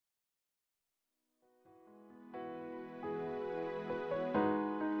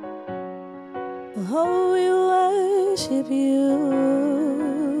Oh, we worship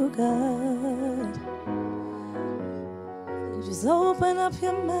you, God. Just open up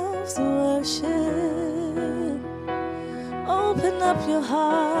your mouth to worship. Open up your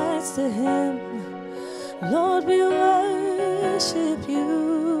hearts to Him. Lord, we worship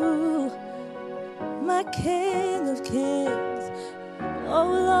you, my King of Kings. Oh,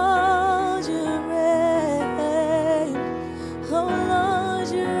 Lord, you reign. Oh, Lord,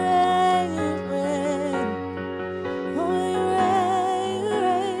 you reign, you reign. Oh, you reign, you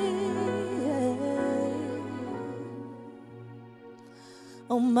reign.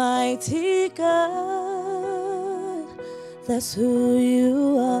 Almighty God, that's who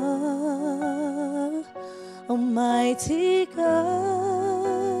you are. Almighty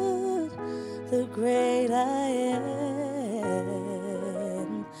God, the great I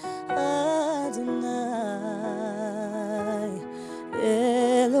am. Adonai,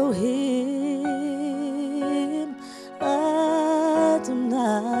 Elohim, Adonai,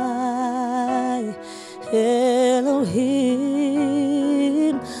 Elohim.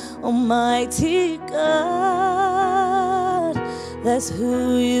 Almighty God, that's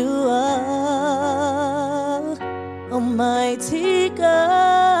who you are. Almighty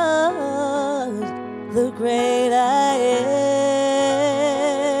God, the great I am.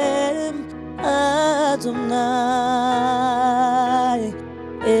 Adonai,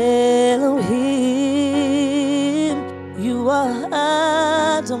 Elohim, you are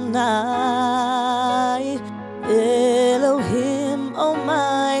Adonai, Elohim,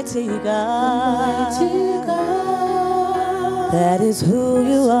 Almighty God. That is who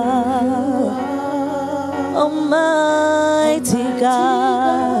you are. Almighty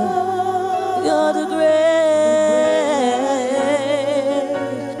God, you're the great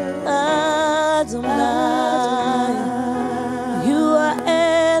Adonai. You are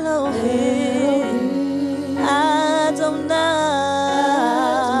Elohim, Adonai,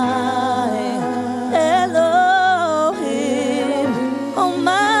 Elohim,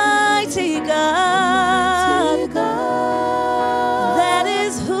 Almighty God. That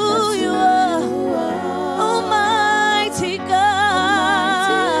is who you are. Almighty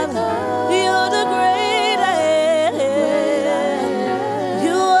God, you're the great I am.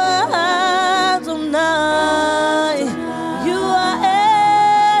 You are Adonai, you are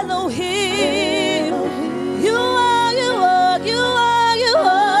Elohim.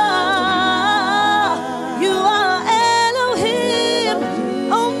 You are Elohim,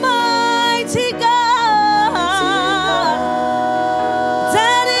 Almighty God.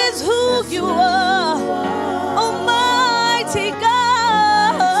 That is who you are. Almighty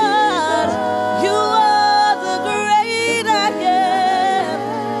God, you are the great I am.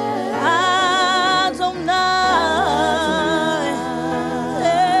 Adonai,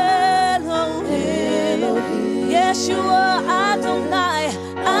 Elohim. Yes, you are Adonai,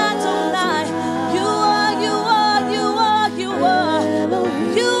 Adonai. You are, you are, you are, you are.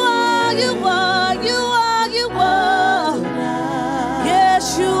 You are, you are, you are, you are.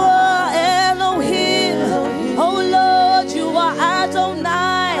 Yes, you are Elohim. Oh Lord, you are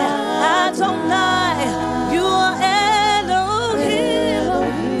Adonai, Adonai. You are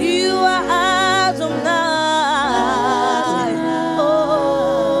Elohim. You are Adonai.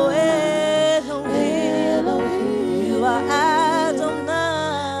 Oh Elohim. You are Adonai.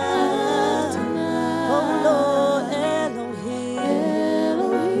 Oh Lord Elohim.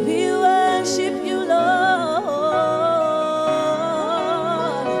 We worship you, Lord.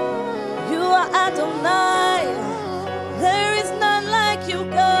 You are Adonai. There is none like you,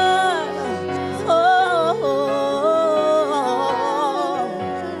 God. Oh,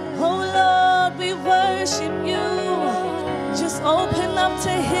 Lord, we worship you. Just open up to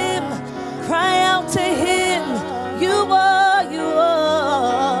Him. Cry out to Him. You are, you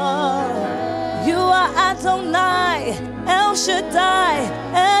are. You are Adonai, El Shaddai,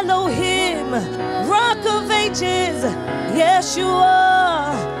 Elohim, Rock of Ages. Yes, you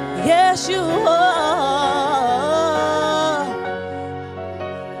are. Yes, you are.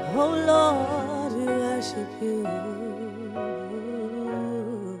 Oh Lord, we worship you.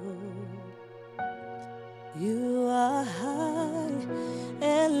 You are high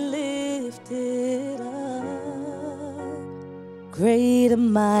and lifted up, great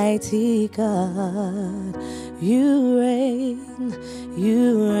and mighty God. You reign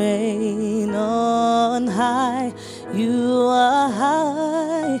on high. You are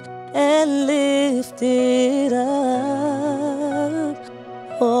high and lifted up.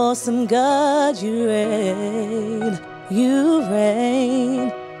 Awesome God, you reign. You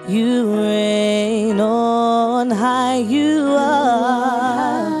reign. You reign on high. You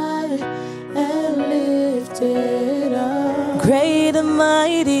are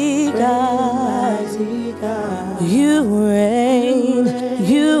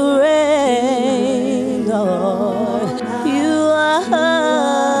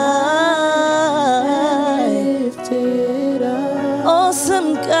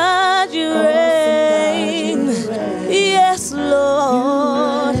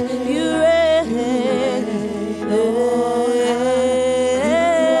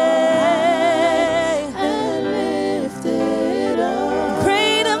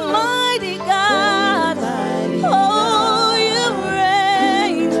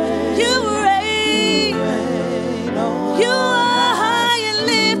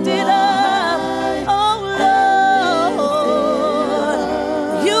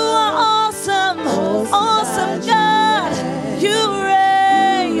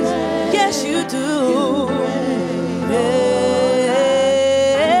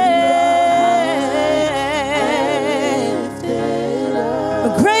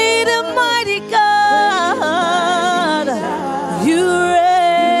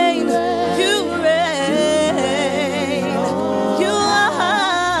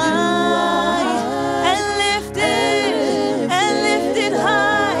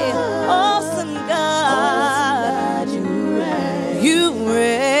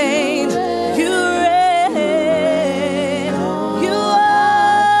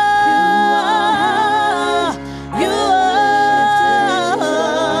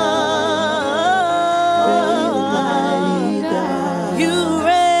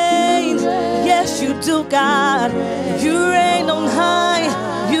do, God. You reign on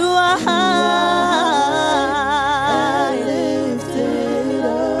high. You are high. Lifted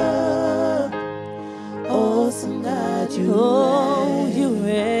up. Awesome God, you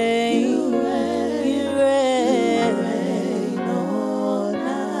reign. You reign. You reign on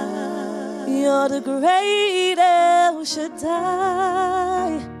high. You're the great El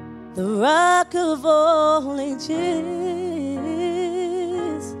Shaddai, the rock of all ages.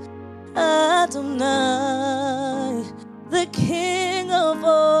 Adonai, the King of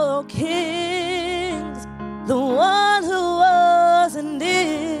all kings, the one who was and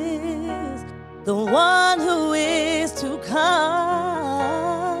is, the one who is to come.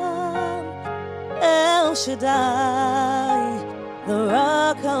 El Shaddai, the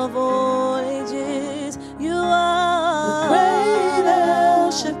rock of all ages. You are the great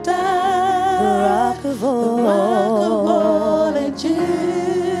El Shaddai, the rock of all ages.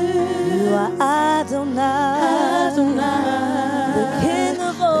 You are Adonai, the King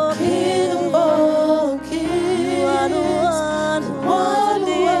of all kings. You are the one who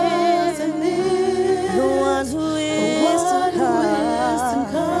was and is, the one who is to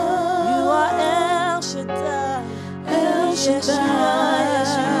come. You are El Shaddai, Yes, you are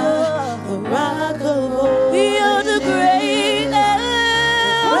the rock of all. You're the great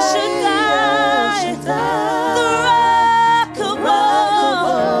El Shaddai, the rock of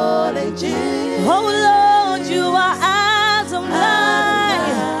all ages. Oh Lord, you are Adonai,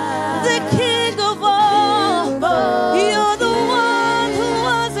 the King of all. You're the one who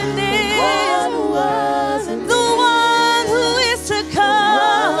was and is, the one who is to come.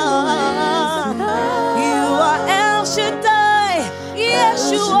 You are El Shaddai.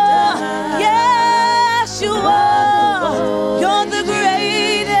 Yes, you are. Yes, you are. You're the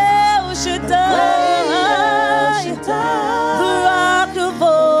great El Shaddai, the rock of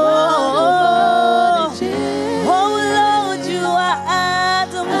all. Oh Lord, you are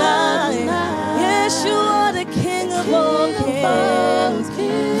Adonai. Yes, you are the King of all kings,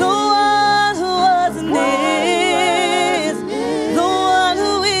 the one who was and is, the one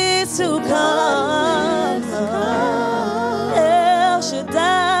who is to come. El Shaddai,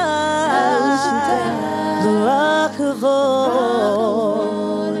 the rock of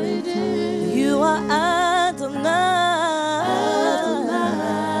all. You are Adonai,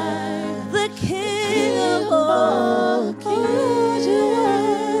 the King of all kings. You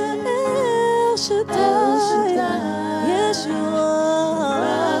are El Shaddai. Yes, you are.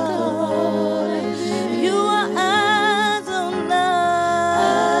 You are Adonai.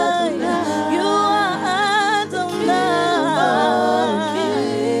 You are Adonai.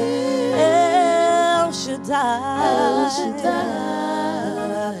 El Shaddai.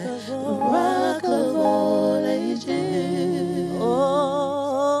 The rock of all ages. Oh,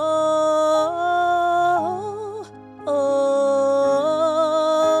 oh,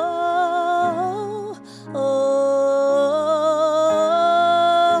 oh,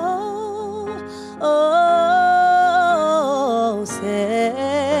 oh, oh, say,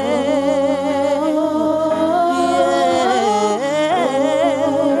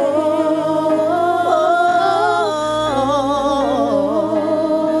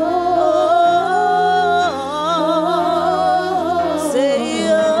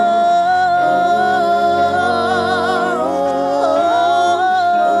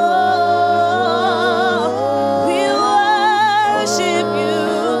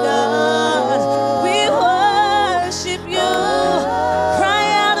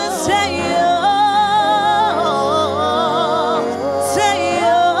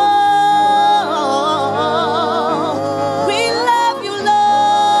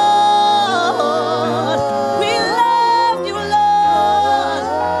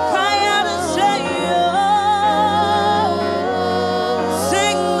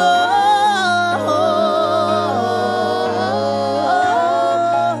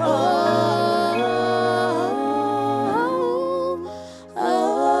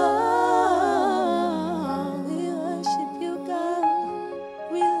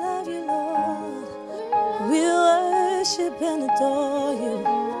 and adore you.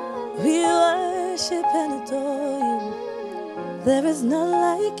 We worship and adore you. There is none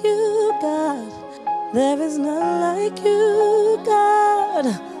like you, God. There is none like you, God.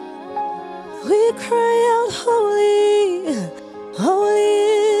 We cry out,